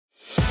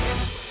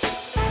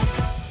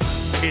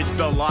It's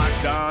the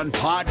Locked On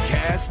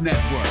Podcast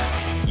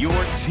Network, your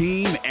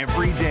team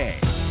every day.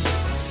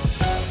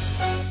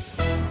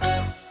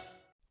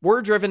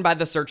 We're driven by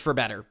the search for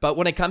better, but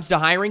when it comes to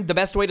hiring, the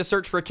best way to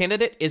search for a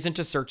candidate isn't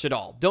to search at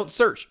all. Don't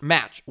search,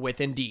 match with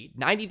Indeed.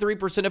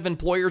 93% of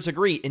employers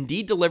agree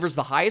Indeed delivers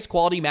the highest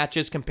quality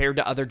matches compared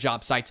to other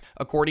job sites,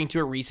 according to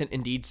a recent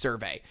Indeed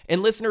survey.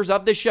 And listeners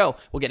of this show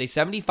will get a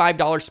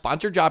 $75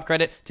 sponsored job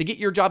credit to get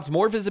your jobs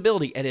more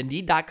visibility at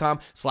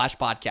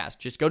Indeed.com/podcast.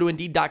 Just go to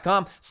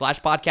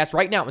Indeed.com/podcast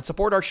right now and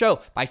support our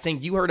show by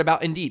saying you heard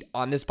about Indeed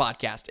on this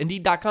podcast.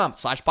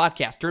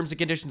 Indeed.com/podcast. Terms and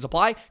conditions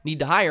apply. Need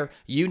to hire?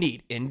 You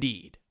need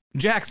Indeed.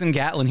 Jackson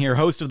Gatlin here,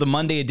 host of the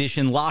Monday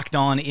edition Locked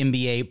On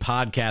NBA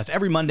podcast.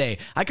 Every Monday,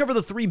 I cover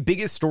the three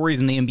biggest stories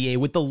in the NBA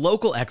with the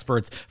local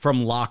experts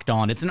from Locked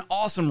On. It's an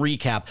awesome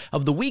recap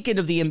of the weekend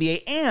of the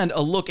NBA and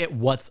a look at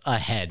what's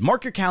ahead.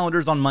 Mark your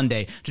calendars on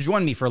Monday to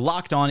join me for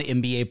Locked On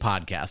NBA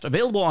podcast,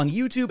 available on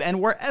YouTube and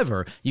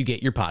wherever you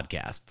get your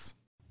podcasts.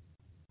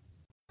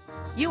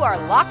 You are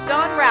Locked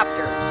On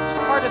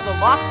Raptors, part of the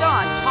Locked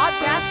On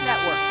Podcast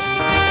Network.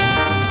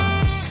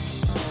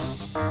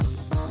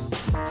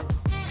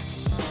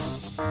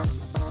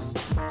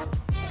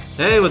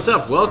 Hey, what's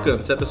up?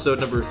 Welcome. It's episode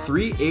number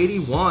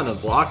 381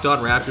 of Locked On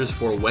Raptors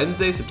for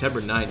Wednesday, September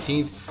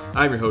 19th.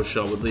 I'm your host,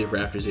 Sean Woodley of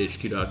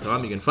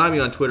RaptorsHQ.com. You can find me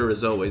on Twitter,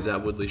 as always,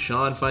 at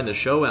WoodleySean. Find the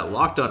show at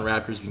Locked On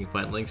Raptors. You can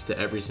find links to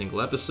every single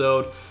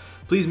episode.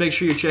 Please make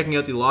sure you're checking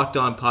out the Locked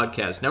On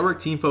Podcast Network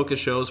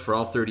team-focused shows for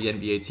all 30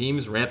 NBA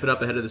teams. Ramp it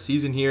up ahead of the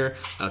season here.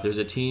 If there's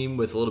a team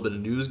with a little bit of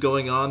news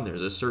going on,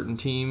 there's a certain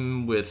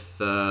team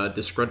with a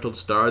disgruntled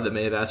star that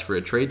may have asked for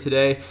a trade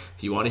today.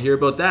 If you want to hear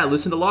about that,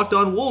 listen to Locked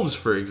On Wolves,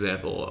 for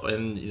example.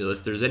 And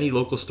if there's any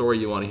local story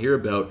you want to hear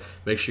about,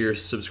 make sure you're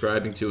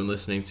subscribing to and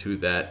listening to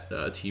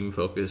that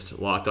team-focused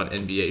Locked On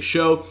NBA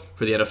show.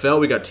 For the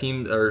NFL, we got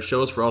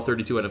shows for all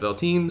 32 NFL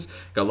teams.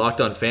 Got Locked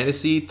On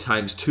Fantasy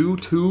times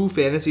two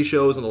fantasy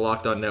shows on the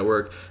Locked On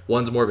Network.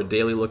 One's more of a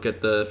daily look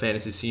at the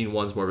fantasy scene,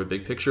 one's more of a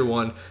big picture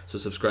one. So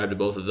subscribe to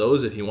both of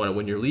those if you want to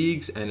win your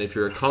leagues. And if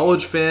you're a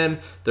college fan,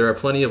 there are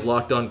plenty of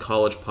Locked On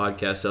College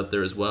podcasts out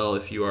there as well.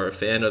 If you are a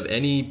fan of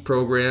any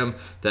program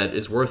that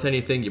is worth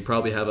anything, you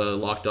probably have a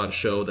Locked On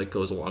show that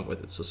goes along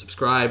with it. So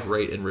subscribe,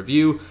 rate, and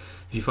review.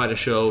 If you find a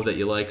show that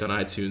you like on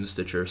iTunes,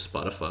 Stitcher,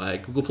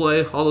 Spotify, Google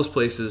Play, all those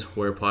places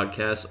where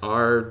podcasts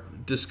are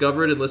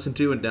discovered and listened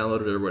to and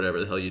downloaded or whatever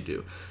the hell you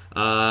do.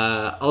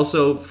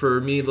 Also,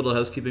 for me, little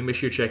housekeeping, make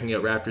sure you're checking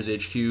out Raptors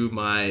HQ.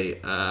 My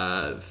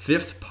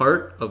fifth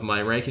part of my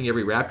Ranking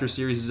Every Raptor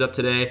series is up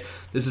today.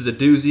 This is a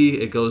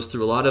doozy. It goes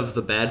through a lot of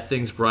the bad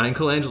things Brian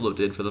Colangelo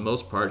did for the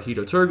most part.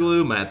 Hito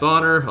Turkoglu, Matt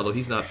Bonner, although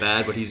he's not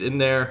bad, but he's in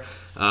there.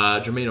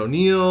 Jermaine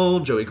O'Neal,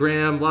 Joey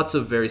Graham, lots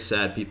of very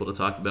sad people to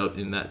talk about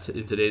in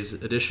today's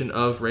edition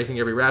of Ranking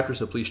Every Raptor,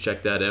 so please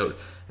check that out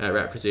at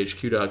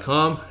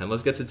RaptorsHQ.com. And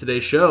let's get to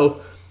today's show.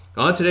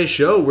 On today's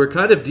show, we're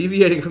kind of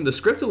deviating from the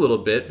script a little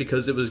bit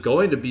because it was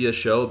going to be a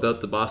show about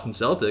the Boston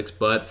Celtics,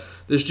 but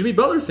this Jimmy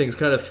Butler thing's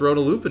kind of thrown a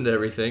loop into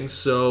everything,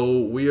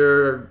 so we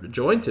are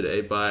joined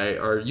today by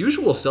our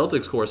usual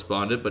Celtics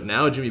correspondent, but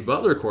now Jimmy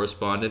Butler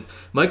correspondent,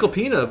 Michael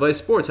Pina of Vice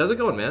Sports. How's it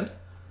going, man?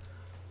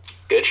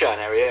 Good, Sean.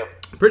 How are you?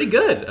 Pretty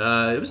good.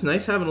 It was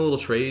nice having a little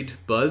trade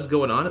buzz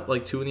going on at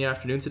like 2 in the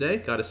afternoon today,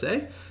 gotta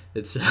say.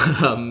 It's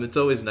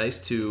always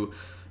nice to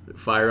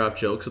fire off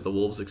jokes at the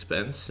Wolves'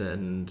 expense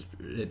and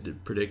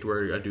predict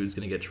where a dude's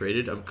going to get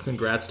traded.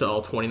 Congrats to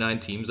all 29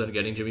 teams on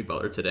getting Jimmy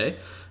Butler today.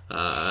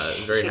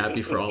 Very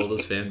happy for all of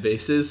those fan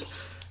bases.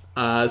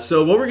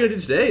 So what we're going to do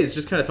today is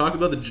just kind of talk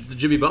about the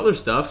Jimmy Butler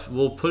stuff.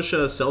 We'll push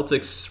a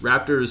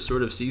Celtics-Raptors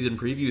sort of season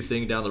preview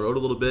thing down the road a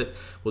little bit.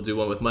 We'll do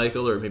one with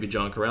Michael or maybe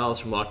John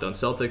Corrales from Locked On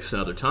Celtics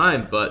another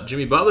time. But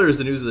Jimmy Butler is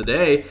the news of the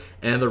day.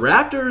 And the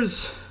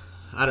Raptors,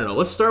 I don't know.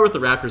 Let's start with the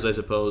Raptors, I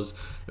suppose,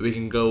 and we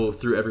can go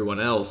through everyone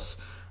else.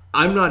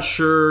 I'm not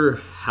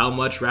sure how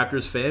much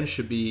Raptors fans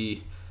should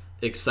be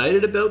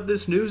excited about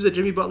this news that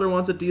Jimmy Butler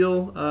wants a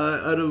deal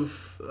out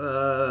of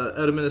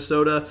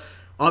Minnesota.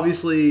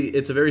 Obviously,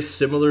 it's a very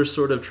similar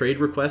sort of trade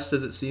request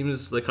as it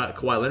seems the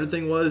Kawhi Leonard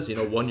thing was.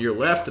 1 year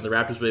left, and the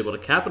Raptors were able to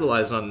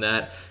capitalize on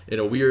that in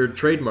a weird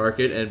trade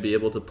market and be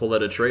able to pull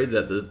out a trade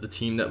that the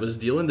team that was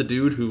dealing the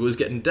dude who was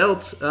getting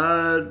dealt,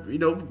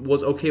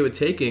 was okay with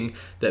taking,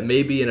 that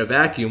maybe in a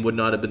vacuum would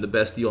not have been the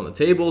best deal on the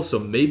table. So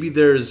maybe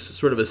there's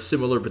sort of a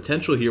similar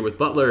potential here with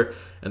Butler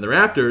and the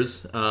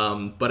Raptors,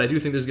 but I do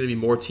think there's going to be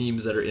more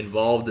teams that are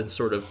involved in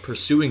sort of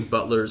pursuing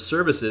Butler's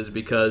services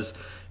because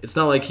it's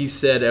not like he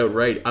said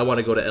outright, I want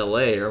to go to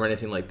LA or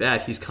anything like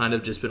that. He's kind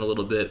of just been a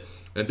little bit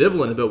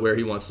ambivalent about where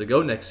he wants to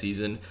go next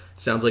season.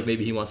 Sounds like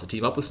maybe he wants to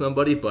team up with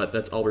somebody, but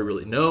that's all we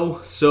really know.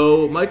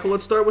 So, Michael,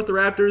 let's start with the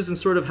Raptors and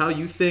sort of how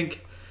you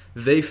think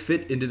they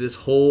fit into this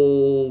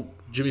whole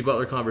Jimmy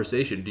Butler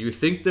conversation. Do you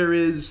think there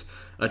is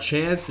a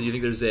chance? Do you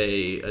think there's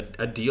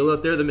a deal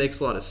out there that makes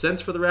a lot of sense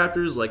for the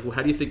Raptors? Like,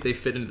 how do you think they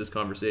fit into this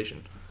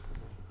conversation?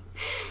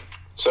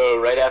 So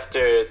right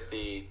after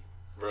the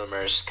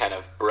rumors kind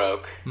of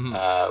broke,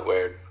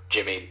 where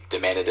Jimmy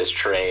demanded his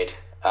trade,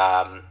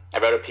 I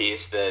wrote a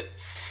piece that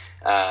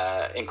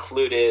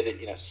included,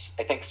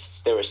 I think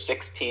there were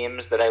 6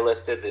 teams that I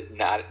listed,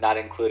 that not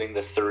including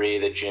the 3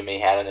 that Jimmy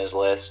had on his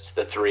list.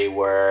 The 3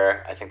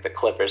 were, I think, the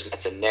Clippers,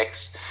 Nets, and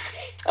Knicks.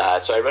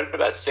 So I wrote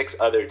about 6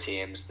 other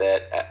teams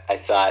that I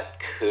thought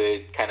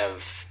could kind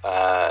of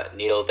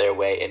needle their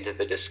way into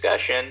the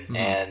discussion,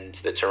 and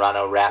the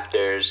Toronto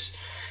Raptors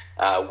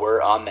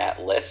were on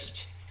that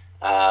list.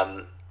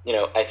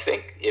 I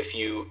think if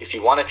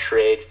you want to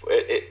trade,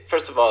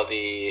 first of all,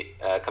 the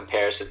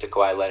comparison to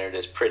Kawhi Leonard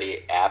is pretty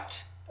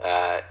apt,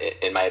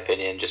 in my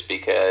opinion, just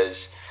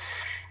because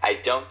I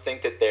don't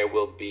think that there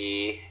will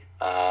be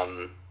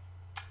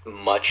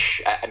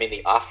much. I mean,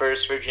 the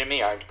offers for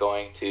Jimmy aren't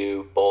going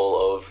to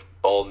bowl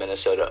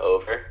Minnesota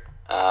over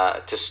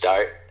to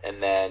start, and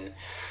then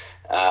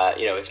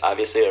it's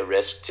obviously a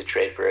risk to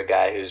trade for a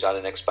guy who's on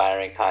an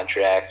expiring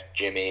contract.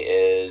 Jimmy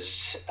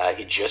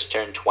he just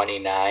turned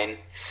 29,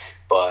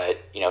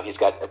 but he's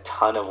got a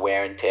ton of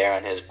wear and tear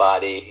on his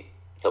body.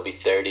 He'll be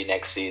 30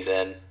 next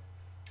season.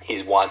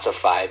 He wants a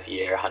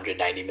 5-year,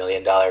 $190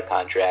 million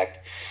contract.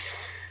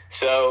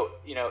 So,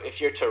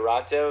 if you're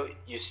Toronto,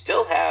 you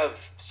still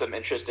have some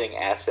interesting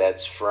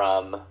assets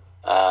from,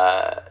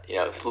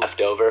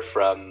 left over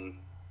from,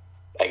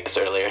 I guess,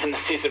 earlier in the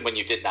season when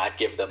you did not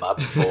give them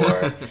up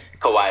for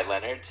Kawhi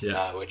Leonard,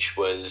 which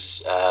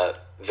was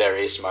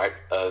very smart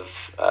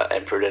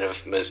and prudent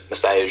of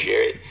Masai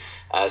Ujiri.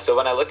 So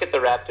when I look at the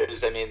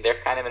Raptors, I mean,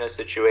 they're kind of in a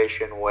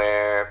situation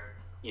where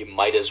you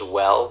might as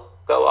well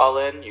go all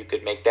in. You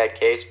could make that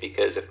case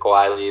because if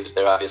Kawhi leaves,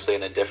 they're obviously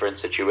in a different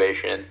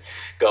situation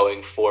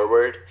going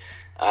forward.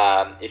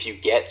 If you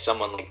get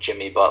someone like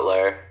Jimmy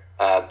Butler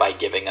by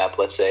giving up,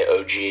 let's say,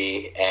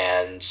 OG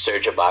and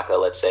Serge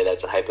Ibaka, let's say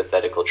that's a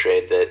hypothetical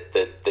trade that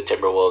the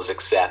Timberwolves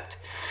accept.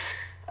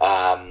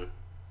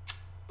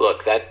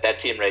 Look, that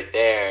team right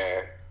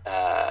there,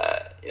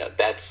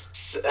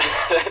 that's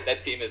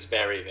that team is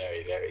very,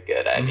 very, very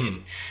good. I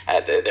mean,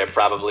 they're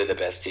probably the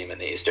best team in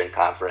the Eastern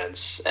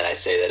Conference, and I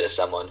say that as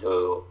someone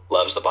who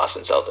loves the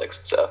Boston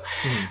Celtics. So,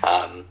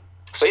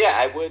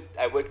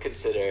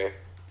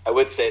 I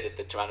would say that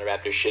the Toronto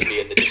Raptors should be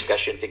in the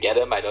discussion to get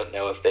him. I don't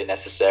know if they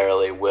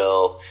necessarily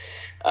will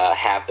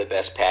have the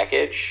best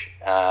package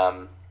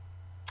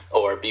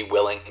or be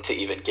willing to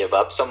even give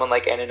up someone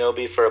like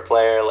Anunoby for a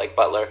player like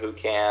Butler who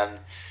can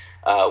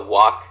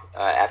walk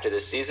after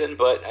this season.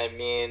 But I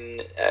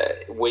mean,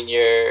 when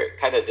you're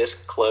kind of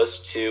this close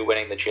to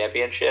winning the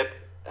championship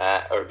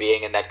or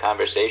being in that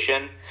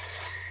conversation,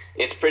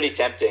 it's pretty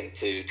tempting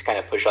to kind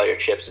of push all your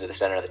chips into the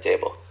center of the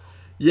table.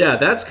 Yeah,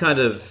 that's kind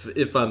of,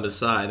 if I'm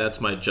Masai,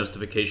 that's my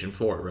justification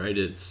for it, right?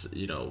 It's,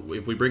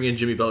 if we bring in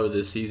Jimmy Butler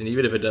this season,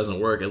 even if it doesn't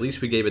work, at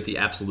least we gave it the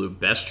absolute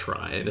best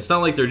try. And it's not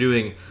like they're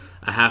doing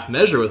a half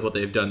measure with what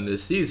they've done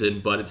this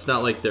season, but it's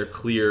not like they're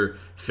clear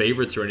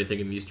favorites or anything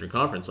in the Eastern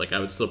Conference. Like, I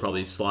would still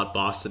probably slot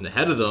Boston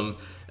ahead of them.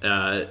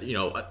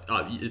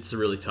 It's a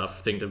really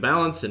tough thing to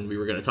balance, and we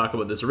were going to talk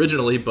about this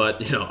originally,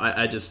 but,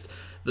 I just...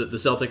 The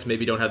Celtics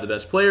maybe don't have the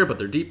best player, but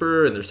they're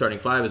deeper, and their starting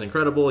 5 is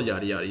incredible,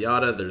 yada, yada,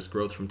 yada. There's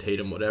growth from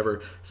Tatum, whatever.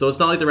 So it's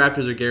not like the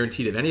Raptors are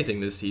guaranteed of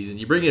anything this season.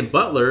 You bring in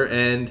Butler,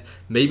 and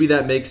maybe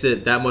that makes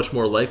it that much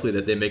more likely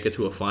that they make it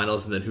to a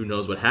finals, and then who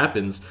knows what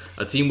happens.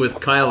 A team with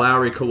Kyle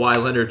Lowry, Kawhi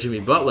Leonard,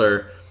 Jimmy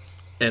Butler,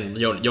 and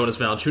Jonas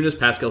Valanciunas,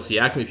 Pascal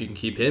Siakam, if you can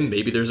keep him,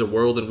 maybe there's a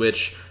world in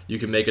which you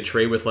can make a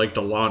trade with like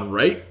DeLon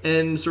Wright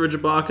and Serge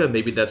Ibaka.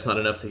 Maybe that's not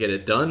enough to get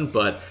it done,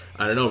 but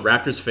I don't know.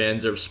 Raptors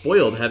fans are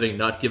spoiled having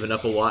not given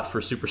up a lot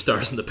for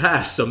superstars in the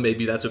past, so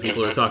maybe that's what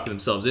people are talking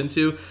themselves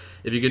into.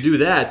 If you can do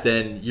that,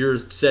 then you're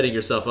setting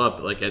yourself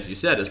up, like as you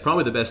said, as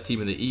probably the best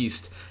team in the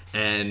East,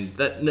 and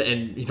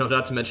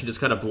not to mention just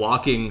kind of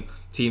blocking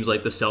teams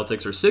like the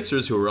Celtics or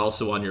Sixers, who are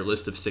also on your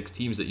list of 6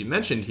 teams that you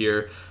mentioned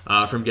here,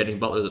 from getting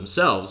Butler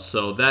themselves.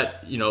 So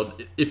that,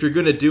 if you're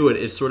going to do it,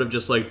 it's sort of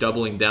just like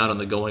doubling down on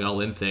the going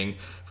all-in thing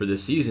for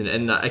this season.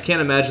 And I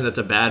can't imagine that's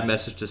a bad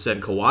message to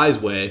send Kawhi's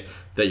way,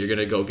 that you're going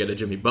to go get a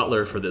Jimmy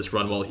Butler for this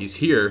run while he's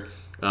here.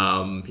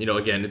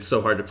 Again, it's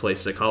so hard to play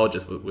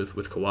psychologist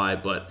with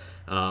Kawhi, but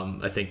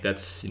I think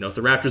that's, if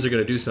the Raptors are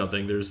going to do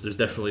something, there's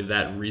definitely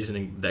that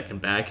reasoning that can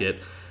back it.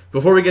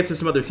 Before we get to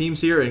some other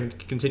teams here and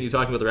continue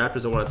talking about the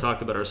Raptors, I want to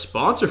talk about our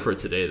sponsor for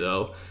today,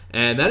 though,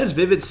 and that is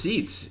Vivid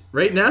Seats.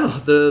 Right now,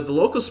 the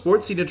local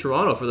sports scene in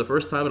Toronto, for the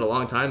first time in a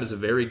long time, is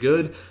very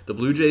good. The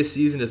Blue Jays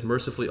season is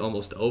mercifully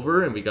almost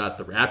over, and we got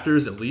the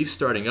Raptors and Leafs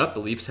starting up.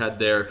 The Leafs had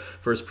their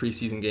first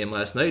preseason game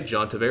last night.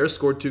 John Tavares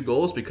scored 2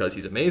 goals because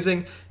he's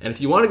amazing. And if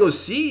you want to go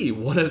see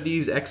one of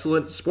these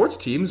excellent sports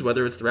teams,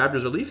 whether it's the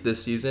Raptors or Leafs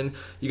this season,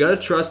 you got to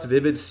trust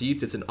Vivid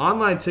Seats. It's an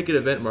online ticket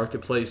event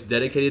marketplace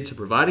dedicated to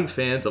providing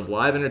fans of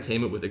live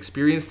entertainment with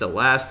experience that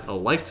lasts a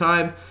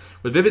lifetime.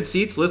 With Vivid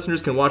Seats, listeners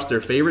can watch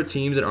their favorite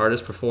teams and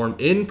artists perform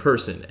in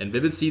person, and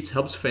Vivid Seats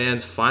helps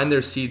fans find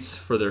their seats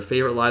for their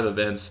favorite live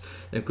events,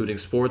 including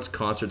sports,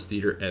 concerts,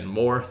 theater, and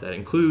more. That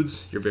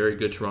includes your very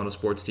good Toronto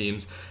sports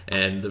teams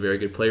and the very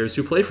good players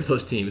who play for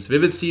those teams.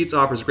 Vivid Seats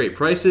offers great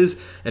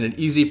prices and an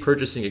easy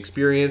purchasing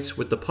experience.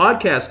 With the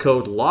podcast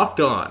code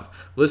LOCKEDON,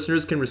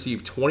 listeners can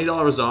receive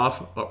 $20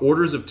 off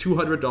orders of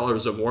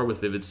 $200 or more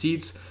with Vivid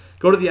Seats.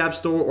 Go to the App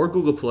Store or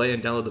Google Play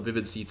and download the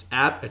Vivid Seats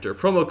app. Enter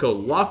promo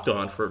code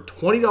LOCKEDON for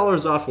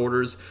 $20 off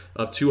orders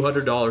of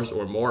 $200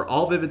 or more.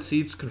 All Vivid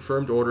Seats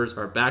confirmed orders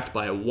are backed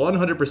by a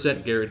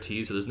 100%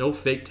 guarantee, so there's no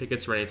fake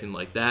tickets or anything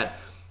like that.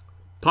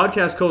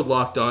 Podcast code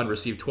LOCKEDON.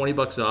 Receive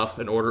 $20 off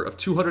an order of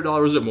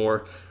 $200 or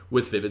more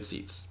with Vivid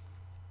Seats.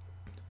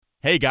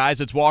 Hey guys,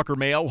 it's Walker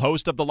Mail,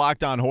 host of the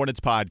Locked On Hornets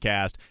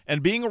podcast,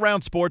 and being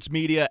around sports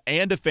media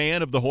and a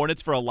fan of the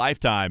Hornets for a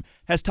lifetime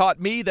has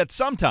taught me that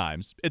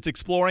sometimes it's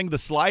exploring the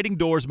sliding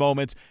doors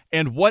moments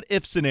and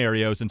what-if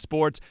scenarios in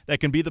sports that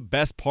can be the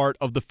best part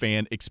of the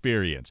fan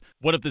experience.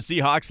 What if the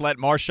Seahawks let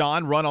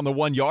Marshawn run on the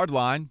 1-yard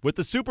line with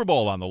the Super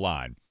Bowl on the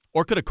line?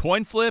 Or could a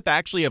coin flip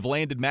actually have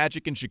landed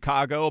Magic in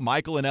Chicago,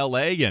 Michael in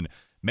L.A., and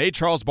made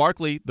Charles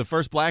Barkley the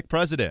first black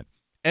president?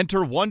 Enter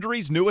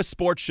Wondery's newest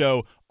sports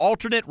show,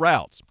 Alternate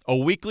Routes, a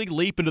weekly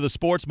leap into the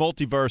sports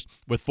multiverse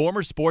with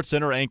former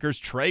SportsCenter anchors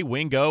Trey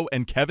Wingo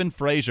and Kevin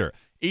Frazier.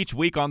 Each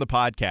week on the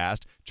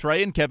podcast,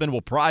 Trey and Kevin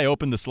will pry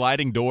open the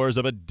sliding doors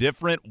of a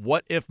different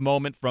what-if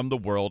moment from the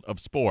world of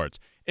sports.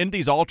 In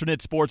these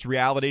alternate sports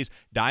realities,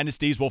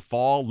 dynasties will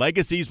fall,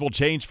 legacies will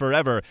change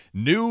forever,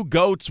 new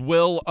GOATs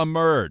will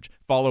emerge.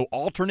 Follow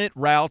Alternate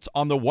Routes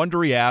on the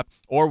Wondery app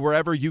or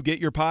wherever you get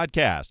your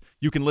podcast.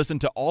 You can listen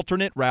to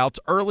Alternate Routes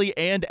early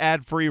and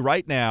ad-free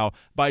right now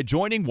by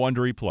joining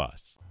Wondery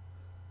Plus.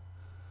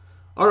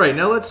 All right,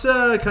 now let's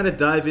kind of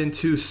dive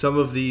into some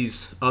of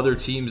these other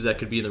teams that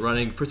could be in the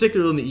running,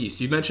 particularly in the East.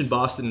 You mentioned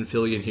Boston and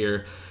Philly in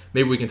here.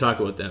 Maybe we can talk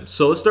about them.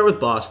 So let's start with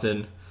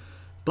Boston.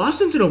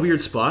 Boston's in a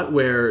weird spot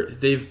where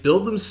they've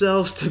built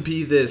themselves to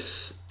be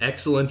this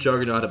excellent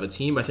juggernaut of a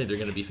team. I think they're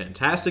going to be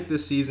fantastic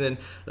this season,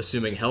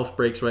 assuming health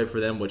breaks right for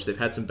them, which they've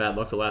had some bad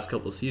luck the last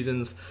couple of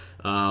seasons.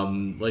 They're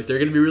going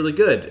to be really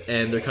good,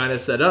 and they're kind of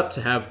set up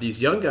to have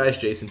these young guys,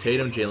 Jason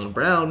Tatum, Jaylen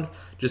Brown,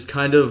 just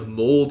kind of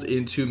mold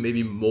into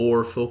maybe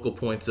more focal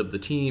points of the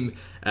team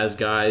as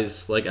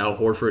guys like Al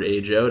Horford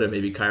age out and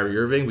maybe Kyrie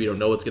Irving. We don't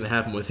know what's going to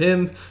happen with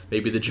him.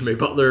 Maybe the Jimmy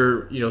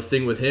Butler,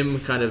 thing with him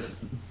kind of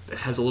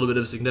has a little bit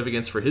of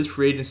significance for his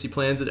free agency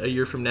plans a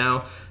year from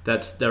now.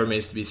 That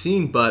remains to be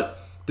seen, but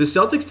the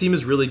Celtics team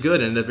is really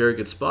good and in a very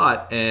good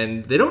spot,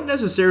 and they don't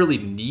necessarily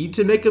need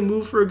to make a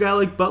move for a guy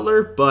like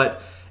Butler,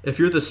 but if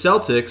you're the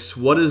Celtics,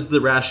 what is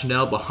the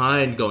rationale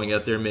behind going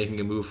out there and making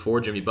a move for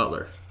Jimmy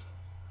Butler?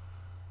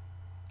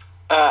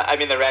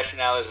 The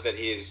rationale is that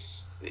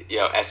he's,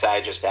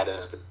 SI just had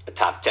as a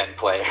top 10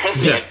 player in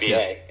the NBA.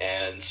 Yeah.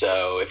 And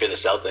so if you're the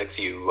Celtics,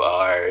 you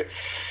are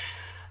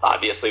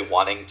obviously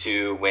wanting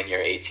to win your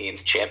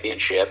 18th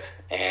championship.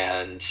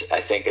 And I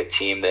think a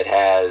team that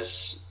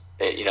has,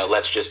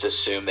 let's just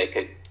assume they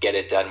could get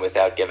it done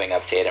without giving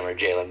up Tatum or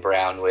Jaylen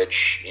Brown,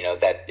 which,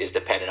 that is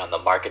dependent on the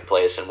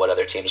marketplace and what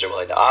other teams are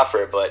willing to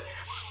offer. But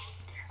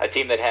a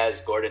team that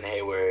has Gordon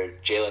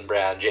Hayward, Jaylen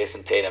Brown,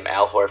 Jason Tatum,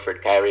 Al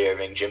Horford, Kyrie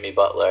Irving, Jimmy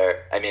Butler,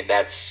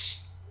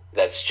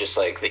 that's just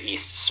like the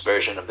East's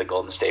version of the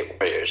Golden State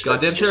Warriors.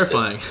 Goddamn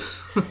terrifying.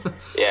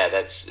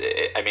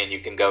 You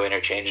can go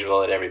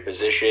interchangeable at every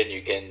position.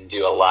 You can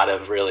do a lot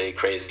of really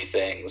crazy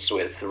things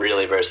with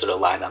really versatile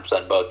lineups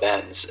on both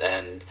ends.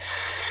 And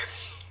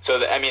so,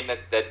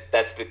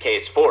 that's the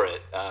case for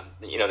it.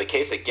 The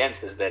case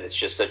against is that it's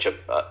just such a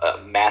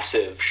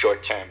massive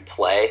short-term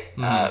play.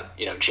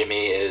 Mm-hmm.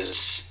 Jimmy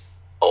is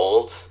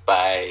old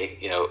by,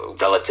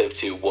 relative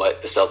to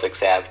what the Celtics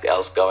have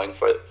else going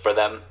for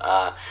them.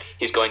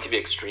 He's going to be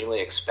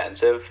extremely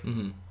expensive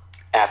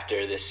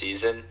after this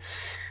season.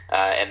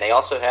 And they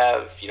also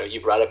have,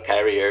 you brought up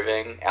Kyrie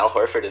Irving. Al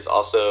Horford is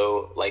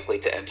also likely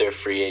to enter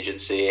free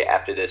agency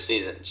after this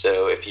season.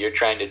 So if you're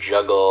trying to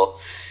juggle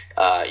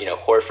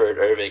Horford,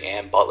 Irving,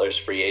 and Butler's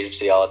free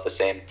agency all at the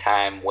same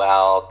time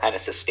while kind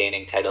of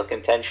sustaining title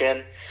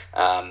contention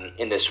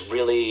in this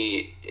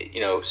really,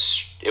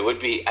 it would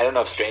be, I don't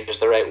know if strange is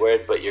the right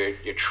word, but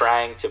you're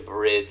trying to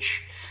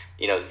bridge,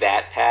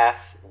 that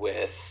path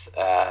with,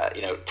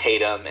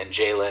 Tatum and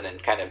Jaylen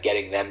and kind of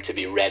getting them to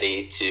be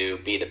ready to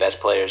be the best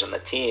players on the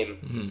team.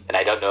 Mm-hmm. And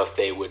I don't know if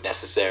they would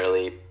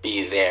necessarily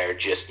be there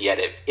just yet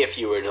if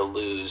you were to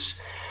lose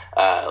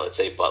let's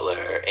say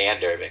Butler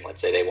and Irving.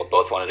 Let's say they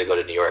both wanted to go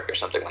to New York or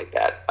something like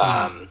that.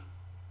 Mm-hmm.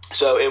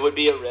 So it would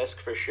be a risk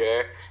for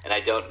sure, and I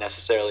don't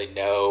necessarily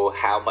know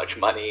how much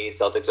money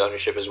Celtics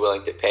ownership is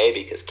willing to pay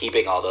because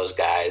keeping all those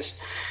guys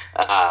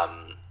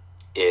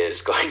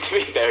is going to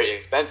be very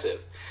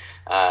expensive.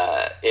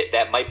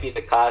 That might be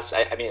the cost.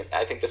 I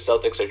think the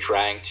Celtics are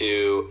trying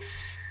to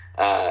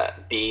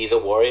be the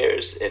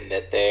Warriors in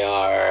that they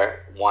are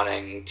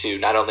wanting to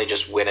not only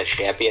just win a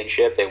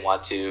championship, they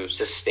want to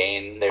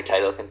sustain their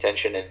title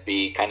contention and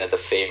be kind of the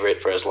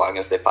favorite for as long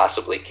as they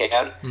possibly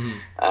can.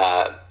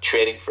 Mm-hmm.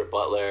 Trading for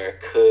Butler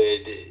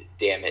could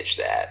damage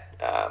that.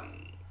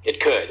 It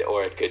could,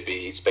 or it could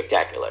be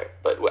spectacular.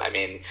 But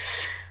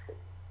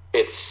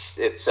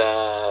it's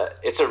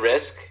a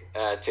risk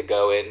to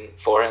go in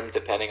for him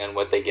depending on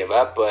what they give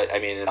up. But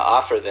the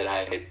offer that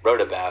I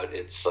wrote about,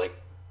 it's like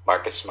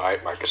Marcus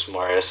Smart, Marcus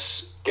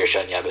Morris,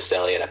 Gershon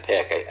Yabusele, and a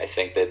pick. I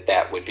think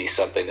that would be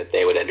something that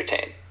they would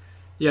entertain.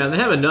 Yeah, and they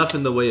have enough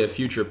in the way of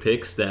future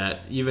picks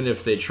that even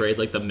if they trade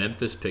like the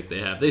Memphis pick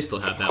they still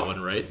have that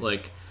one, right?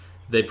 Like,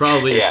 they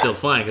probably are still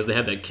fine because they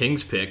have that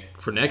Kings pick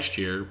for next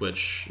year,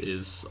 which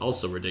is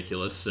also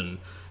ridiculous and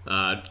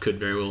could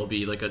very well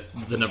be like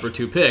the number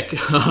 2 pick.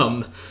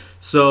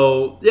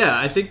 So yeah,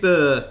 I think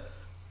the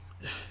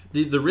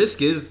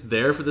risk is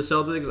there for the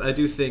Celtics. I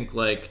do think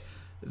like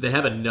they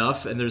have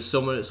enough, and there's so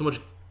much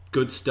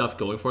good stuff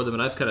going for them,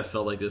 and I've kind of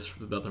felt like this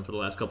about them for the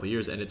last couple of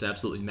years, and it's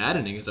absolutely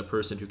maddening as a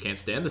person who can't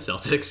stand the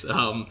Celtics.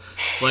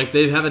 Like,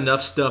 they have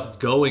enough stuff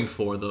going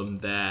for them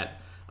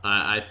that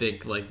I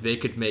think like they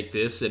could make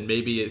this, and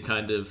maybe it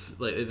kind of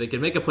like they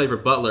could make a play for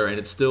Butler, and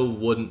it still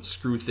wouldn't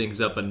screw things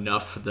up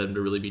enough for them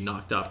to really be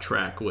knocked off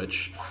track.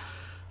 Which,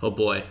 oh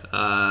boy,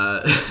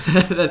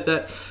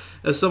 that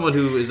as someone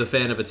who is a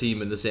fan of a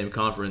team in the same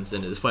conference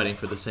and is fighting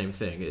for the same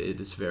thing, it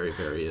is very,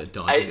 very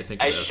daunting to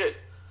think about.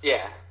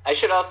 I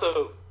should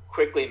also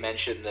quickly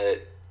mention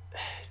that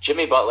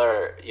Jimmy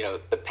Butler,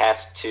 the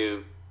past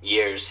 2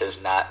 years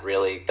has not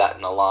really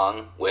gotten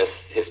along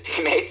with his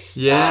teammates.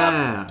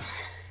 Yeah.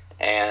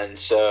 And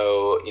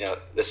so,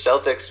 the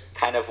Celtics,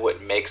 kind of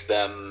what makes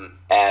them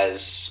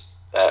as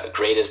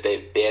great as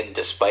they've been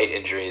despite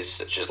injuries,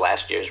 such as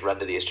last year's run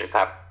to the Eastern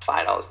Conference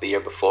Finals, the year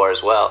before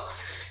as well,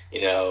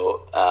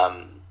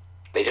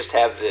 they just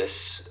have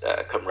this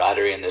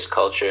camaraderie and this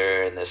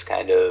culture and this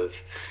kind of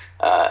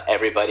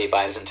everybody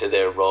buys into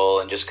their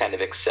role and just kind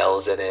of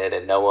excels in it,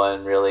 and no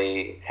one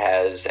really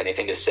has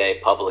anything to say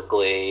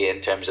publicly in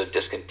terms of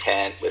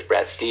discontent with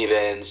Brad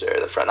Stevens or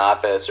the front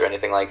office or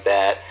anything like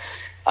that.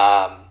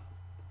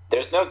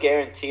 There's no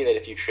guarantee that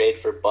if you trade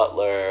for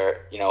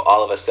Butler,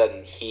 all of a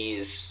sudden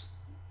he's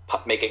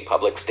making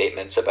public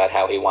statements about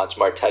how he wants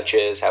more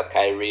touches, how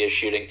Kyrie is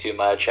shooting too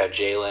much, how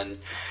Jalen,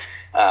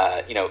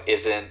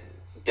 isn't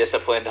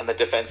disciplined on the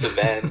defensive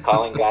end,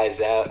 calling guys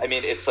out. I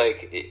mean, it's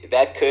like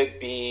that could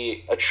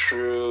be a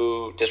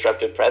true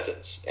disruptive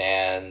presence,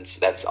 and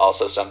that's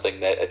also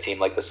something that a team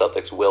like the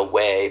Celtics will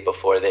weigh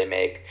before they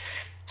make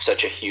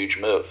such a huge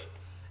move.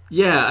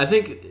 Yeah, I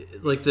think,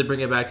 like, to bring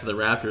it back to the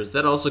Raptors,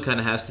 that also kind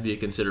of has to be a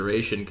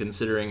consideration,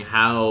 considering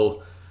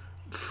how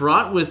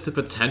fraught with the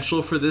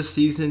potential for this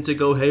season to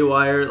go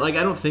haywire. Like,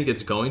 I don't think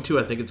it's going to.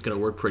 I think it's going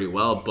to work pretty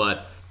well,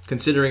 but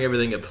considering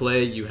everything at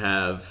play, you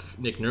have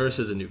Nick Nurse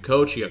as a new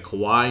coach, you got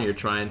Kawhi, and you're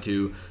trying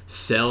to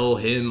sell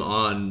him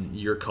on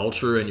your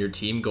culture and your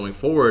team going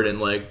forward.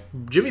 And, like,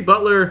 Jimmy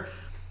Butler,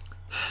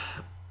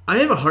 I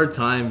have a hard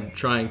time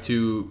trying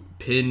to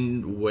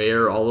pin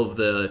where all of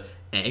the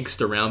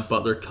angst around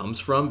Butler comes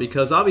from,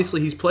 because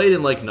obviously he's played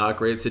in like not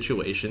great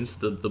situations.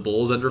 The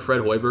Bulls under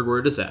Fred Hoiberg were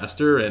a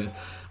disaster, and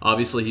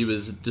obviously he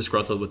was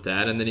disgruntled with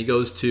that. And then he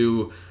goes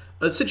to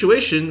a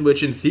situation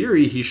which in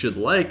theory he should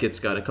like. It's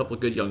got a couple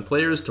of good young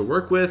players to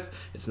work with.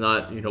 It's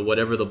not,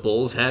 whatever the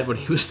Bulls had when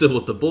he was still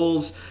with the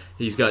Bulls.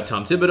 He's got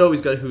Tom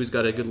Thibodeau, who's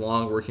got a good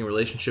long working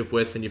relationship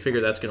with, and you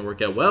figure that's going to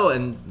work out well.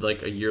 And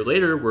like a year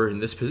later, we're in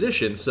this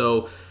position.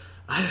 So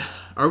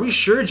are we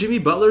sure Jimmy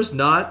Butler's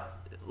not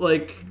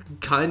like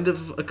kind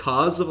of a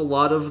cause of a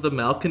lot of the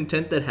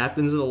malcontent that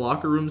happens in the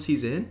locker rooms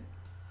he's in?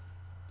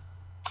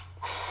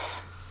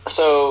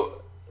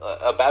 So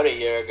about a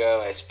year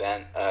ago, I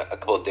spent a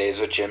couple of days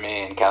with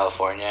Jimmy in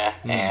California,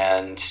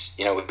 and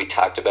we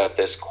talked about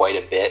this quite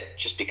a bit,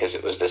 just because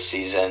it was the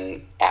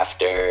season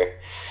after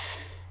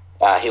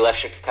he left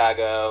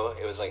Chicago.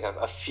 It was like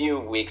a few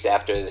weeks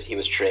after he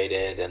was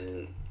traded,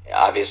 and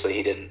obviously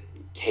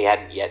he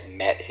hadn't yet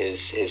met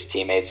his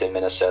teammates in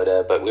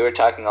Minnesota, but we were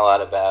talking a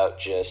lot about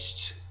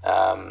just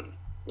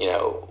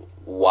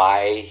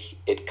why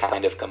it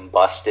kind of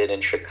combusted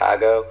in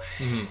Chicago.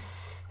 Mm-hmm.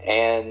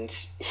 And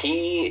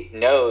he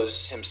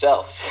knows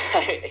himself.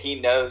 He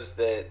knows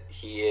that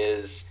he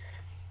is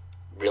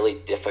really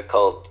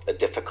a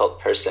difficult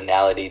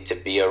personality to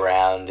be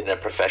around in a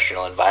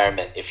professional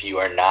environment if you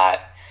are not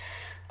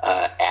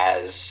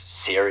as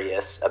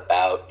serious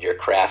about your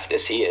craft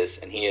as he is.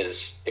 And he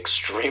is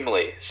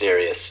extremely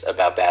serious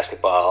about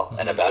basketball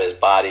and about his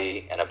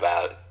body and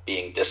about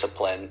being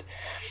disciplined.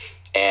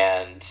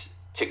 And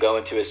to go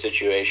into a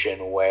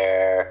situation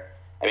where,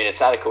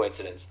 it's not a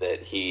coincidence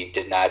that he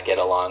did not get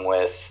along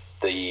with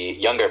the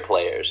younger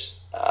players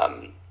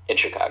in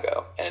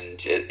Chicago.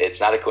 And it's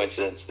not a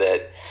coincidence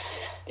that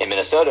in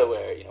Minnesota,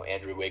 where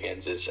Andrew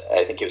Wiggins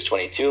I think he was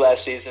 22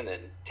 last season,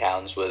 and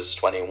Towns was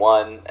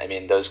 21.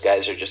 Those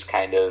guys are just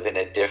kind of in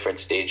a different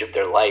stage of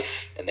their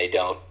life, and they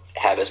don't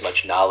have as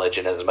much knowledge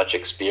and as much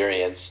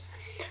experience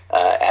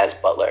as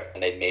Butler,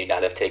 and they may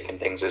not have taken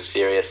things as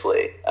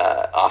seriously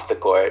off the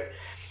court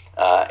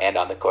and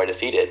on the court as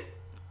he did.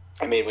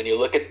 When you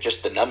look at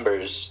just the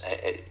numbers,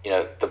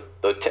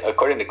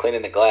 according to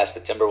Cleaning the Glass, the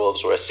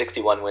Timberwolves were a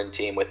 61-win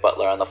team with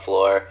Butler on the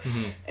floor,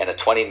 and a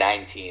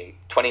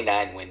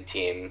 29-win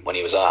team when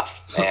he was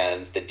off.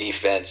 And the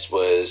defense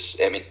was,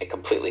 it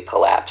completely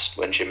collapsed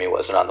when Jimmy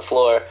wasn't on the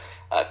floor.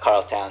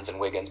 Karl Towns and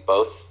Wiggins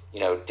both,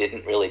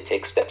 didn't really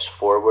take steps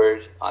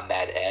forward on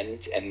that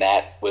end, and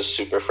that was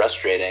super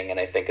frustrating, and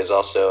I think is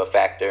also a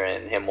factor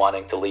in him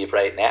wanting to leave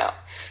right now.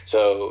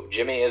 So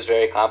Jimmy is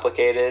very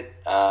complicated.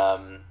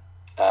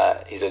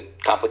 he's a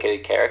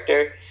complicated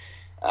character.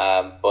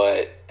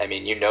 But I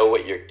mean, you know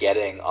what you're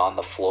getting on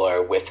the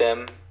floor with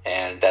him,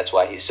 and that's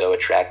why he's so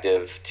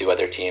attractive to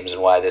other teams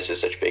and why this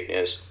is such big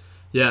news.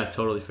 Yeah,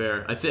 totally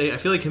fair. I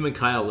feel like him and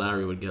Kyle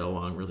Lowry would get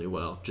along really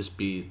well. Just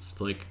be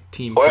like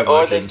team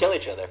or they'd kill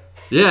each other.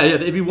 Yeah,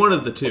 they'd be one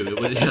of the two.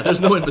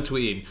 There's no in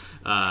between.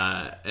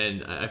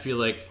 And I feel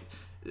like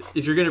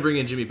if you're going to bring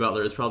in Jimmy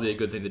Butler, it's probably a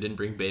good thing they didn't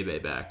bring Bebe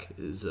back.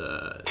 This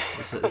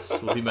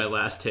will be my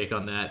last take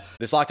on that.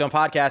 This Locked On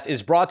podcast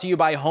is brought to you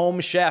by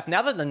Home Chef.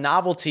 Now that the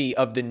novelty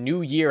of the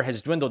new year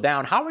has dwindled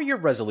down, how are your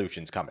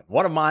resolutions coming?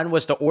 One of mine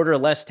was to order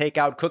less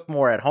takeout, cook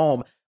more at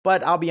home.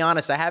 But I'll be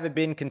honest, I haven't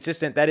been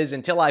consistent. That is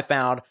until I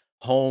found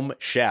Home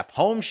Chef.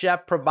 Home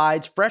Chef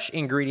provides fresh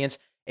ingredients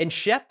and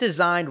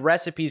chef-designed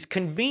recipes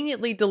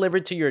conveniently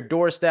delivered to your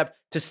doorstep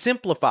to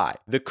simplify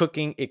the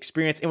cooking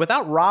experience and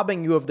without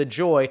robbing you of the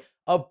joy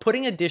of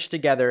putting a dish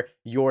together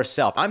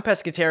yourself. I'm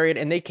pescatarian,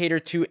 and they cater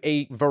to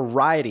a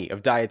variety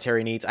of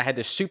dietary needs. I had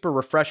this super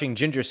refreshing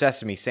ginger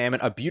sesame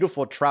salmon, a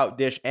beautiful trout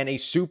dish, and a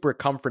super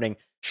comforting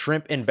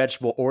shrimp and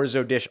vegetable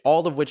orzo dish,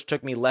 all of which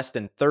took me less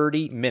than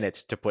 30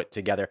 minutes to put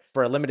together.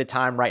 For a limited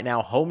time right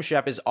now, Home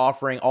Chef is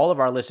offering all of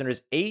our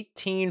listeners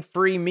 18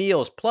 free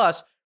meals,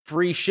 plus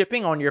free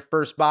shipping on your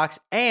first box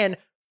and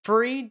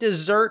free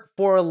dessert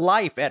for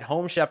life at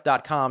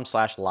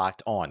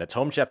homechef.com/lockedon. That's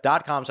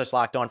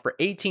homechef.com/lockedon for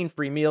 18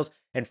 free meals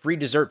and free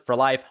dessert for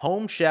life.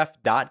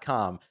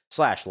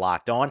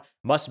 Homechef.com/lockedon.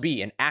 Must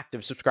be an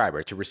active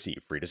subscriber to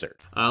receive free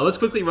dessert. Let's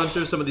quickly run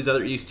through some of these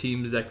other East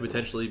teams that could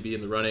potentially be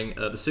in the running.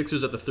 The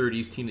Sixers are the third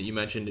East team that you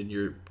mentioned in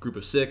your group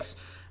of six.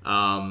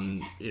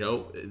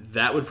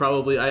 That would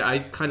probably, I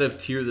kind of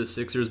tier the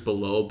Sixers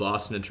below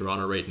Boston and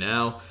Toronto right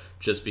now,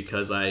 just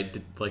because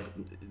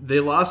they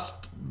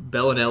lost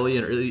Bellinelli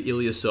and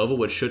Ilyasova,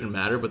 which shouldn't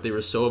matter, but they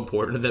were so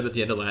important to them at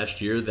the end of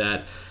last year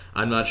that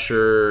I'm not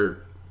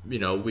sure,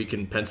 we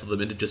can pencil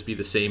them in to just be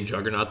the same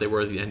juggernaut they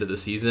were at the end of the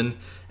season.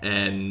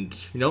 And,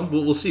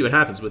 we'll see what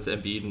happens with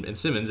Embiid and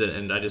Simmons.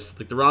 And I just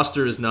think the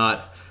roster is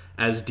not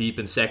as deep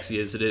and sexy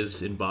as it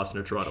is in Boston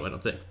or Toronto, I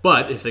don't think.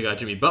 But if they got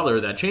Jimmy Butler,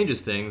 that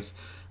changes things.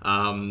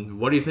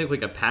 What do you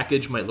think a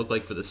package might look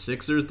like for the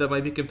Sixers that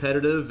might be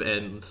competitive?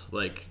 And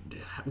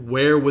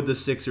where would the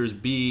Sixers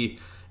be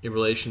in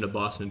relation to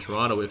Boston and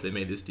Toronto if they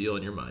made this deal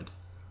in your mind?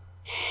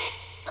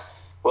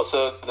 Well,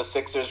 so the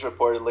Sixers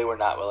reportedly were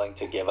not willing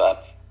to give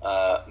up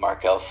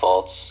Markelle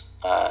Fultz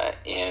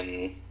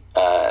in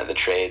the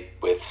trade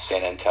with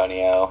San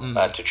Antonio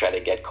to try to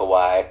get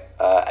Kawhi.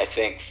 I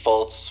think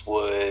Fultz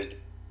would.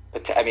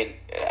 I mean,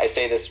 I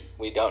say this,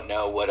 we don't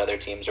know what other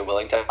teams are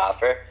willing to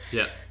offer.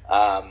 Yeah.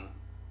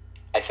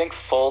 I think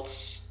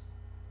Fultz,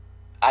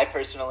 I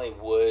personally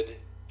would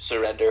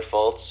surrender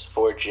Fultz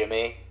for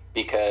Jimmy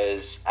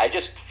because I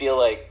feel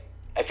like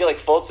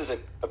Fultz is a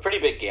pretty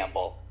big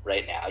gamble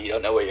right now. You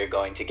don't know what you're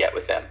going to get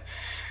with him.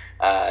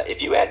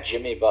 If you add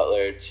Jimmy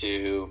Butler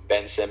to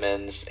Ben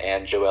Simmons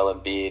and Joel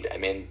Embiid, I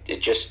mean,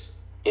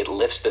 it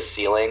lifts the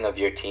ceiling of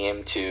your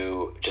team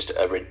to just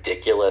a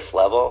ridiculous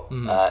level.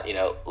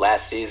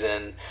 Last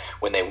season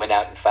when they went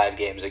out in 5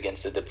 games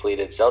against a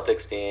depleted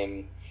Celtics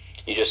team,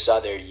 you just saw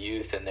their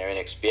youth and their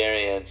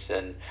inexperience,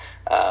 and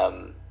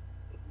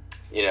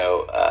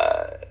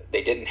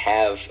they didn't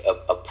have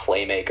a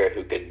playmaker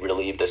who could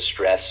relieve the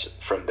stress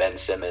from Ben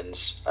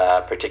Simmons,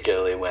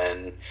 particularly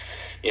when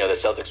the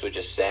Celtics would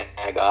just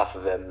sag off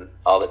of him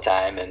all the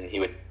time, and he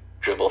would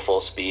dribble full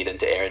speed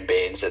into Aaron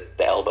Baines at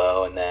the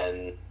elbow, and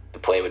then the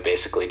play would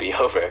basically be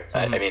over.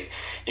 I mean,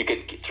 you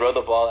could throw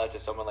the ball out to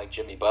someone like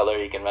Jimmy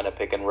Butler. He can run a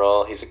pick and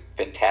roll. He's a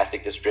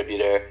fantastic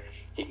distributor.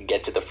 He can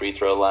get to the free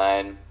throw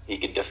line. He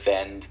can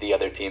defend the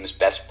other team's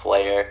best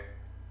player.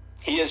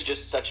 He is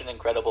just such an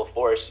incredible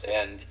force,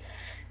 and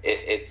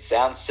it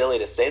sounds silly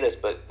to say this,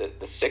 but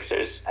the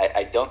Sixers,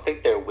 I don't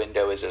think their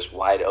window is as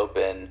wide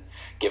open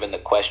given the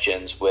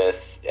questions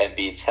with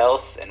Embiid's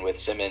health and with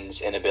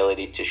Simmons'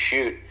 inability to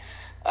shoot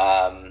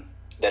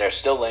that are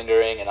still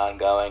lingering and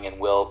ongoing and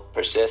will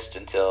persist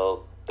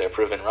until they're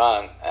proven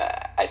wrong.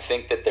 I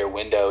think that their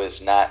window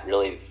is not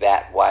really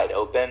that wide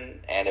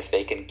open, and if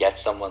they can get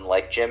someone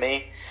like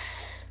Jimmy,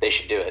 they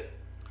should do it.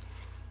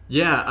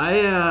 Yeah,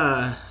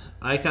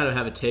 I kind of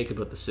have a take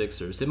about the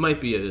Sixers. It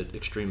might be an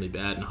extremely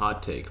bad and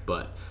hot take,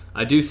 but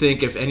I do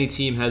think if any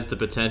team has the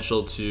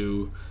potential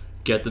to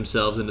get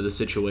themselves into the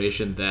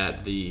situation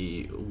that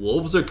the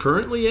Wolves are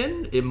currently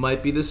in, it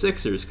might be the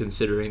Sixers,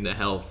 considering the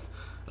health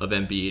of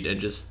Embiid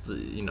and just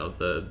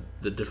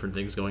the different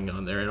things going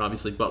on there. And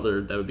obviously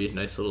Butler, that would be a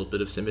nice little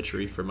bit of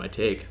symmetry for my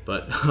take.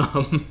 But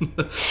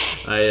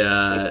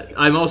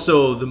I'm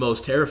also the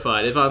most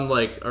terrified. If I'm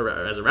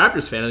as a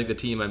Raptors fan, I think the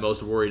team I'm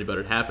most worried about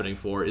it happening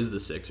for is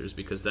the Sixers,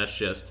 because that's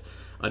just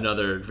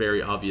another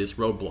very obvious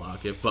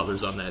roadblock if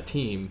Butler's on that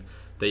team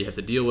that you have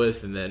to deal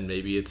with, and then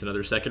maybe it's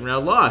another second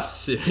round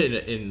loss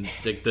in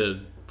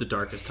the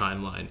darkest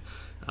timeline.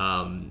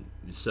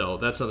 So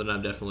that's something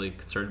I'm definitely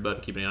concerned about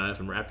and keeping an eye on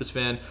from a Raptors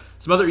fan.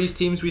 Some other East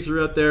teams we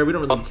threw out there. We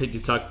don't really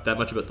talk that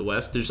much about the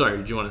West. Sorry,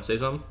 did you want to say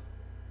something?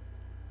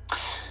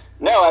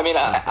 No, I mean,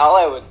 all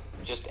I would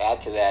just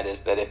add to that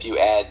is that if you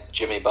add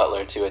Jimmy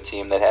Butler to a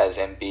team that has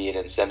Embiid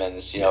and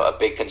Simmons, a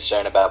big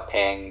concern about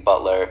paying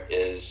Butler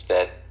is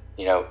that,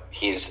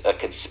 he's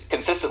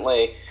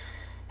consistently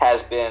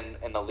has been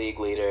in the league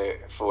leader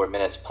for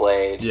minutes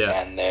played,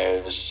 and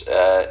there's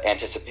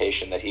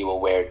anticipation that he will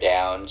wear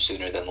down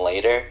sooner than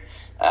later.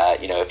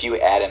 If you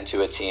add him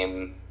to a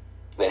team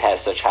that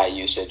has such high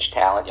usage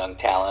talent, young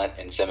talent,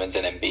 in Simmons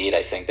and Embiid,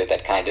 I think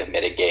that kind of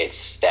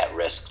mitigates that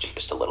risk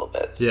just a little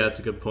bit. Yeah, that's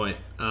a good point.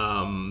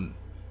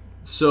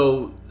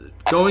 So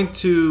going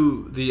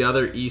to the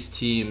other East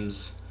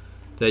teams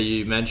that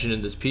you mentioned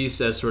in this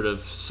piece as sort of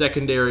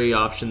secondary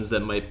options that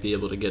might be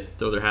able to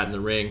throw their hat in the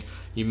ring.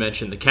 You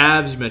mentioned the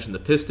Cavs, you mentioned the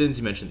Pistons,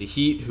 you mentioned the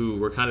Heat, who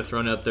were kind of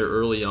thrown out there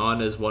early on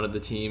as one of the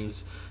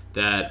teams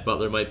that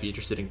Butler might be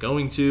interested in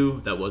going to.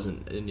 That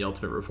wasn't in the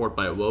ultimate report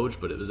by Woj,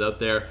 but it was out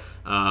there.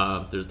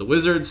 There's the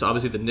Wizards.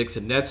 Obviously, the Knicks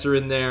and Nets are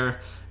in there.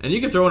 And you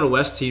can throw in a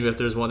West team if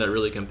there's one that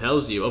really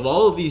compels you. Of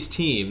all of these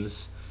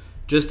teams,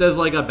 just as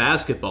like a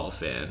basketball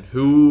fan,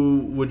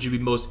 who would you be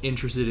most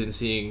interested in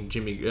seeing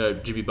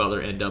Jimmy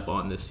Butler end up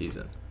on this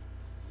season?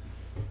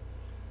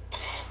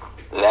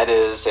 That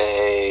is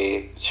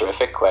a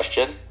terrific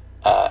question.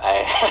 I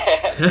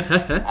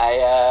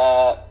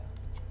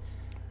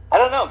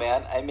don't know,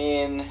 man. I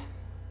mean,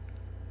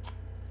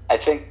 I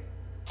think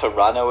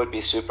Toronto would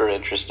be super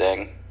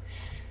interesting.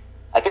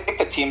 I think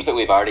the teams that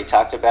we've already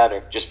talked about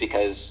are just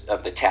because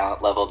of the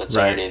talent level that's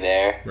already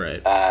there.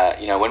 Right.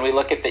 When we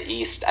look at the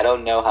East, I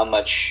don't know how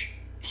much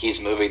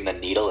he's moving the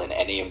needle in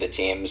any of the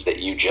teams that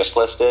you just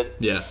listed.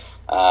 Yeah.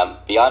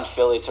 Beyond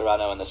Philly,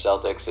 Toronto, and the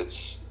Celtics,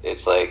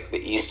 it's like the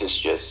East is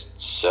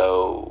just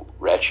so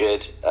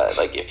wretched.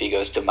 Like if he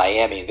goes to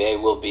Miami,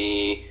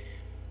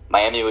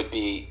 Miami would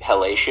be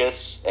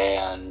hellacious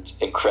and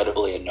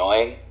incredibly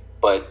annoying,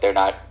 but they're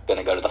not going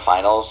to go to the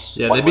finals.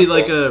 Yeah, they'd be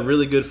like a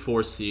really good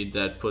 4 seed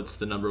that puts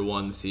the number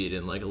 1 seed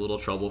in like a little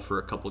trouble for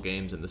a couple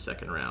games in the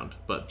second round,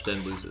 but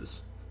then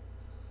loses.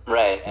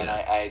 Right, and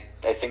I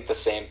think the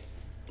same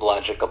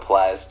logic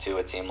applies to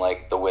a team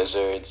like the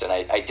Wizards, and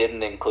I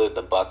didn't include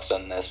the Bucks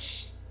on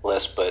this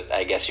list, but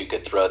I guess you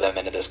could throw them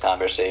into this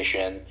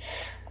conversation.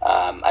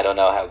 I don't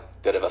know how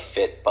good of a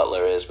fit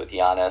Butler is with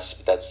Giannis,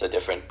 but that's a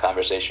different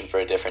conversation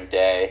for a different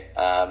day.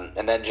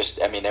 And then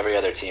every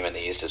other team in the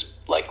East is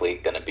likely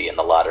going to be in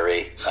the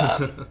lottery.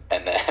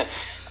 And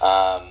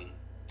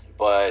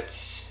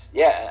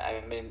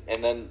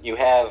then you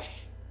have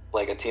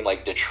like a team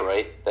like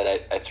Detroit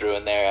that I threw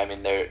in there. I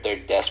mean, they're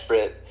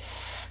desperate,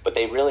 but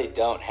they really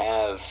don't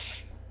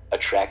have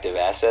attractive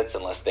assets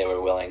unless they were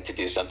willing to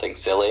do something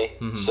silly.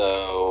 Mm-hmm.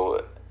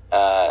 So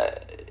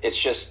it's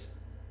just,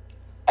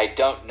 I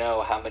don't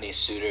know how many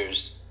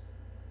suitors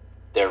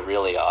there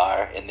really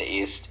are in the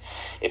East.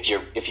 If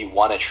you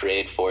want to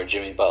trade for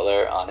Jimmy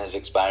Butler on his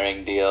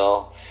expiring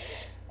deal,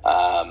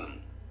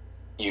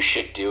 you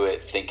should do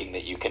it thinking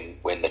that you can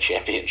win the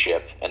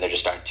championship, and there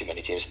just aren't too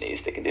many teams in the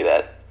East that can do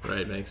that.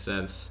 Right, makes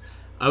sense.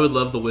 I would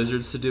love the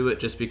Wizards to do it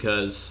just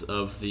because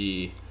of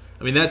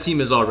that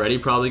team is already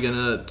probably going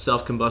to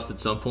self-combust at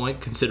some point,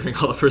 considering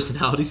all the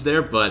personalities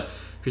there, but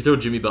if you throw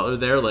Jimmy Butler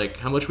there, like,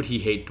 how much would he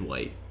hate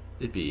Dwight?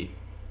 It'd be...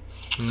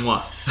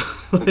 Mwah.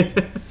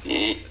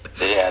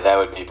 Yeah, that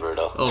would be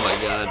brutal. Oh my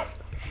god.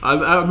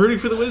 I'm rooting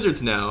for the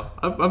Wizards now.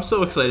 I'm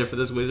so excited for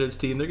this Wizards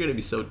team. They're going to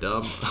be so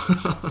dumb.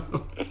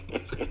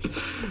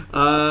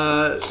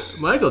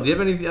 Michael, do you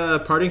have any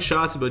parting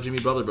shots about Jimmy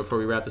Butler before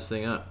we wrap this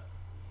thing up?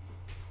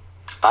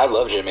 I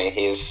love Jimmy.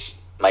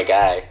 He's my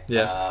guy.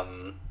 Yeah.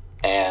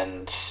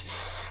 And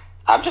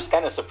I'm just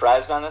kind of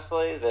surprised,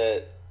 honestly,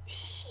 that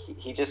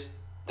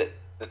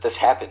that this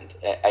happened.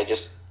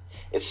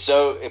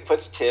 It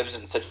puts Tibbs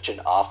in such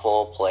an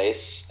awful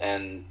place,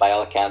 and by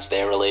all accounts,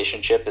 their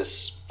relationship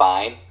is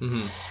fine.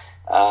 Mm-hmm.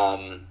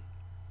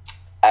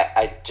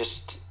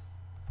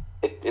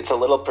 It's a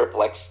little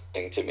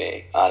perplexing to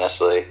me,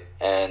 honestly.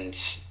 And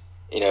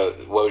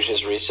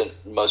Woj's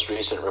most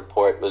recent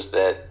report was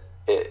that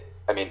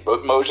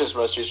Woj's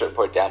most recent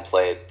report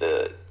downplayed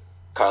the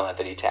Karl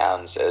Anthony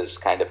Towns as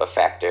kind of a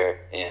factor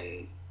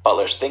in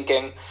Butler's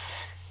thinking,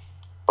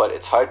 but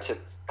it's hard to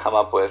come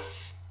up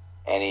with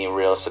any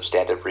real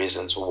substantive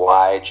reasons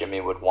why Jimmy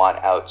would want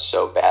out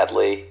so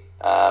badly,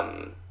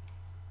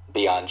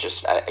 beyond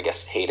just, I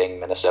guess, hating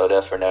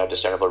Minnesota for no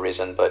discernible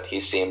reason, but he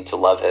seemed to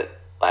love it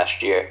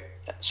last year.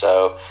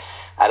 So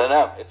I don't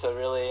know. It's a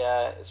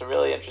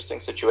really interesting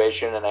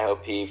situation, and I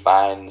hope he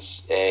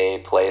finds a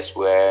place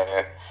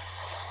where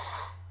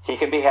he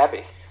can be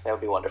happy. That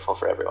would be wonderful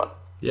for everyone.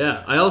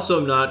 Yeah, I also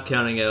am not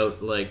counting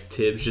out like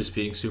Tibbs just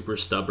being super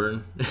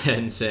stubborn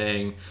and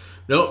saying,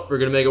 nope, we're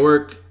going to make it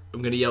work.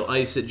 I'm going to yell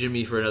ice at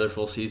Jimmy for another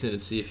full season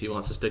and see if he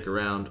wants to stick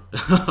around.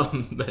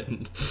 Maybe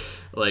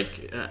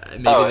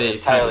they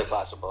entirely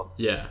possible.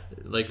 Yeah.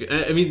 What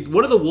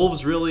do the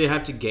Wolves really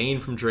have to gain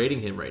from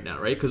trading him right now,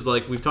 right? Because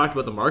we've talked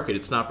about the market.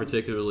 It's not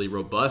particularly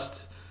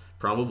robust,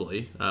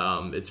 probably.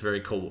 It's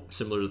very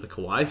similar to the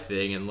Kawhi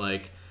thing. And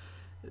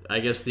I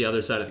guess the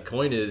other side of the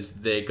coin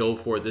is they go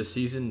for it this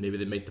season. Maybe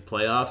they make the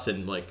playoffs,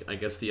 and like I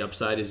guess the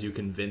upside is you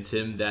convince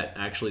him that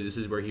actually this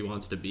is where he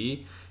wants to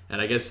be.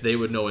 And I guess they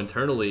would know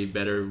internally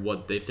better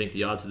what they think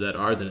the odds of that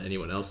are than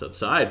anyone else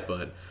outside.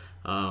 But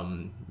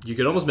you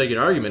could almost make an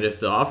argument if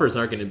the offers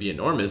aren't going to be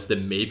enormous,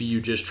 then maybe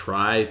you just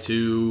try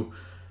to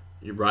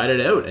ride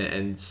it out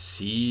and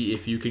see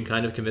if you can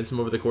kind of convince him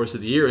over the course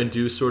of the year and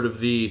do sort of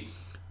the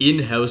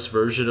in-house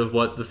version of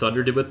what the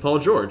Thunder did with Paul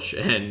George.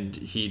 And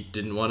he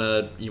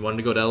wanted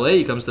to go to LA.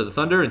 He comes to the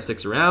Thunder and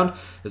sticks around.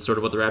 It's sort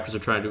of what the Raptors are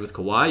trying to do with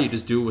Kawhi. You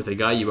just do it with a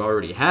guy you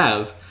already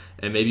have,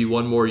 and maybe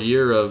one more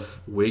year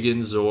of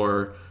Wiggins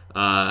or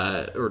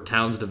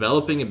Towns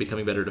developing and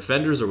becoming better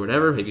defenders or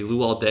whatever. Maybe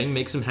Luol Deng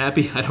makes him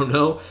happy. I don't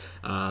know.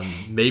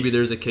 Maybe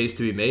there's a case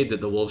to be made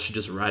that the Wolves should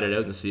just ride it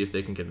out and see if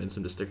they can convince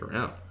him to stick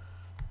around.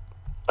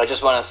 I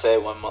just want to say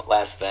one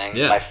last thing.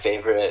 Yeah. My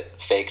favorite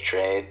fake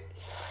trade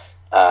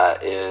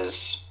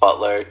is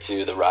Butler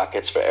to the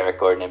Rockets for Eric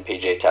Gordon and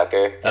PJ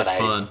Tucker. That's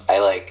fun.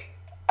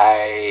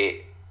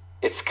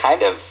 It's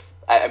kind of,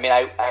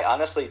 I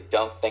honestly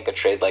don't think a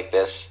trade like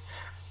this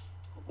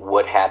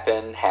would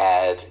happen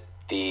had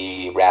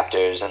the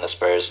Raptors and the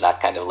Spurs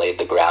not kind of laid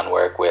the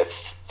groundwork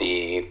with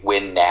the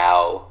win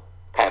now,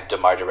 kind of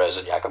DeMar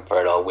DeRozan, Jakob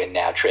Poeltl, win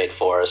now, trade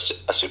for a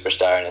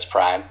superstar in his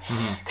prime.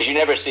 Because you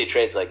never see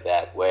trades like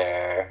that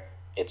where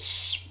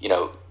it's,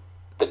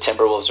 the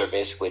Timberwolves are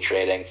basically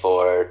trading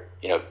for,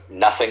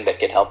 nothing that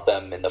could help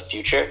them in the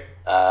future,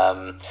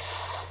 and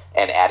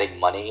adding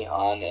money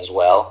on as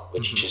well,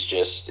 which is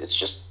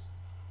just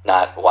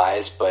not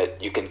wise,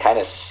 but you can kind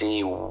of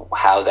see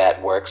how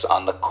that works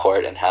on the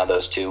court and how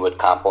those two would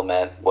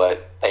complement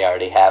what they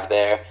already have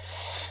there.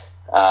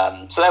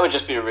 So that would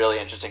just be a really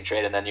interesting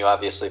trade. And then you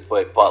obviously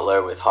put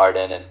Butler with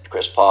Harden and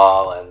Chris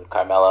Paul and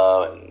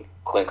Carmelo and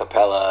Clint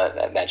Capella,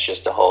 and that's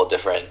just a whole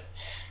different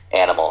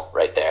animal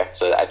right there.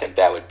 So I think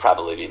that would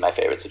probably be my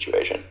favorite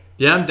situation.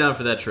 Yeah, I'm down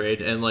for that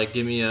trade. And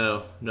give me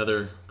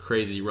another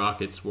crazy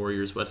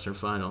Rockets-Warriors Western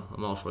Final.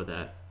 I'm all for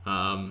that.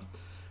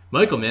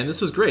 Michael, man,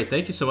 this was great.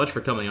 Thank you so much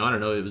for coming on. I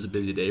know it was a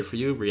busy day for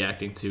you,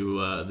 reacting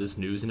to this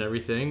news and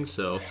everything.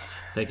 So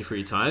thank you for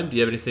your time. Do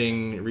you have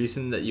anything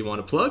recent that you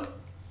want to plug?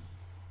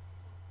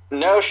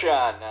 No,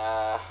 Sean.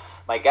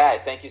 My guy,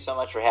 thank you so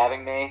much for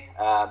having me.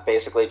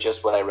 Basically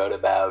just what I wrote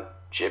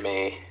about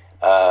Jimmy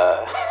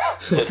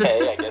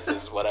today, I guess,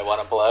 is what I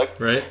want to plug.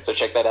 Right. So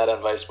check that out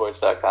on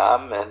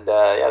vicesports.com. And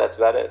that's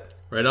about it.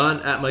 Right on,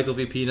 at Michael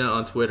V. Pina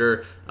on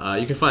Twitter.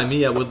 You can find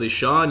me at Woodley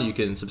Sean. You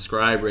can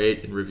subscribe,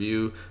 rate, and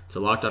review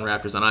to Locked On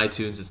Raptors on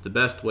iTunes. It's the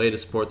best way to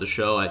support the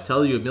show. I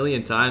tell you a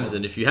million times,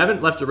 and if you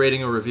haven't left a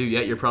rating or review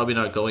yet, you're probably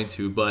not going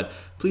to, but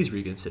please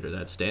reconsider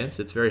that stance.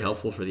 It's very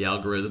helpful for the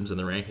algorithms and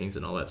the rankings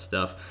and all that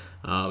stuff.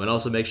 And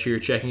also make sure you're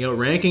checking out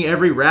Ranking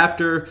Every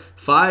Raptor.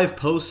 5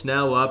 posts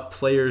now up,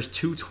 players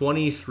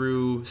 220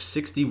 through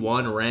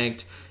 61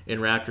 ranked in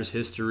Raptors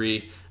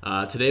history.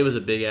 Today was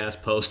a big-ass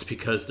post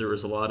because there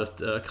was a lot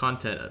of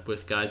content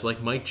with guys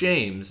like Mike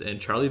James and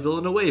Charlie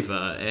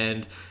Villanueva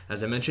and,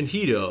 as I mentioned,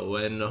 Hito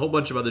and a whole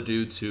bunch of other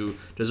dudes who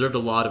deserved a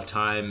lot of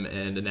time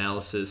and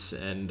analysis.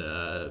 And,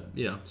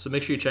 so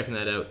make sure you're checking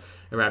that out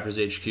at Raptors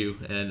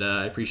HQ. And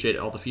I appreciate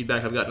all the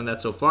feedback I've gotten on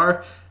that so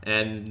far.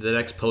 And the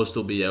next post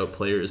will be out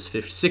players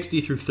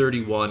 60 through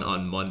 31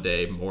 on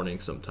Monday morning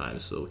sometime.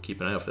 So keep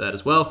an eye out for that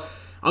as well.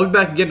 I'll be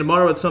back again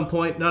tomorrow at some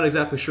point. Not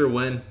exactly sure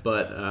when,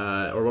 but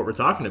or what we're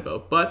talking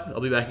about. But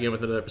I'll be back again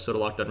with another episode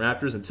of Locked On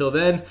Raptors. Until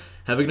then,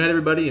 have a good night,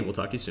 everybody, and we'll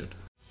talk to you soon.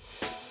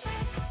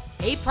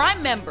 Hey,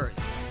 Prime members,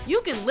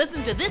 you can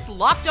listen to this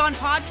Locked On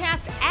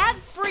podcast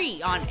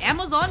ad-free on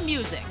Amazon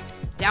Music.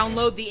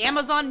 Download the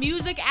Amazon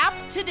Music app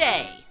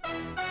today.